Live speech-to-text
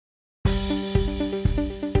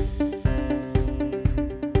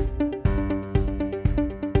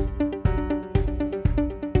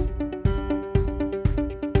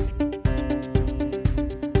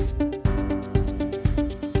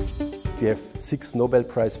have 6 Nobel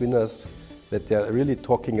Prize winners that they are really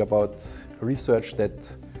talking about research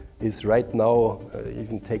that is right now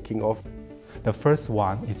even taking off. The first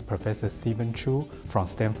one is Professor Stephen Chu from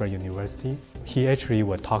Stanford University. He actually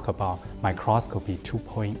will talk about microscopy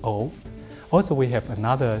 2.0. Also, we have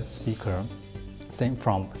another speaker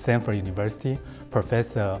from Stanford University,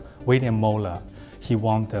 Professor William Moeller. He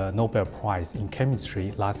won the Nobel Prize in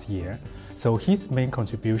chemistry last year. So his main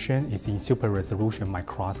contribution is in super resolution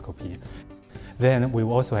microscopy. Then we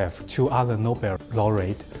also have 2 other Nobel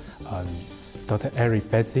laureates, Dr. Eric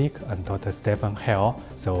Bezic and Dr. Stephen Hell.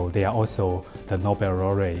 So they are also the Nobel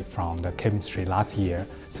laureate from the chemistry last year.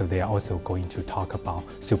 So they are also going to talk about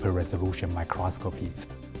super resolution microscopy.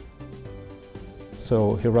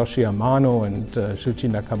 So Hiroshi Amano and Shuji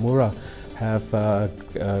Nakamura have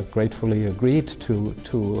gratefully agreed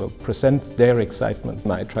to present their excitement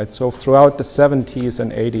nitride. So throughout the 70s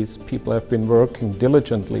and 80s, people have been working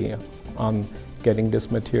diligently on getting this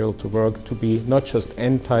material to work to be not just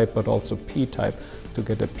N-type but also P-type, to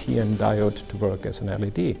get a PN diode to work as an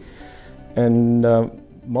LED. And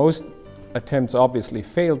most attempts obviously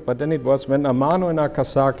failed, but then it was when Amano and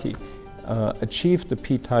Akasaki achieved the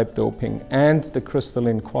P-type doping and the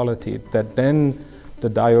crystalline quality that then the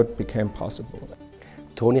diode became possible.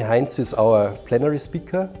 Tony Heinz is our plenary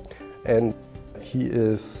speaker, and he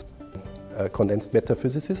is a condensed matter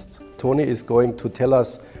physicist. Tony is going to tell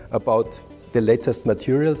us about the latest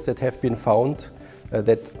materials that have been found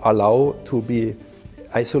that allow to be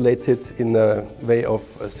isolated in a way of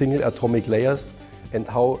single atomic layers, and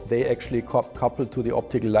how they actually couple to the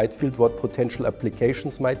optical light field, what potential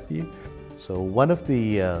applications might be. So one of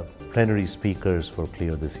the plenary speakers for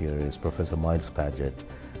CLEO this year is Professor Miles Padgett,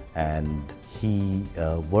 and he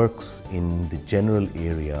works in the general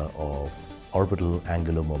area of orbital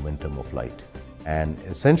angular momentum of light, and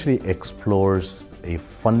essentially explores a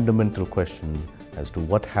fundamental question as to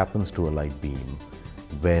what happens to a light beam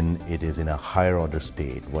when it is in a higher order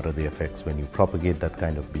state. What are the effects when you propagate that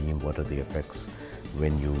kind of beam? What are the effects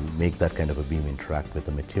when you make that kind of a beam interact with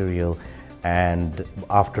the material? And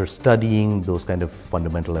after studying those kind of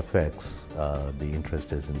fundamental effects, the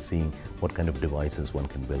interest is in seeing what kind of devices one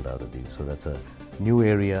can build out of these. So that's a new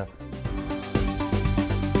area.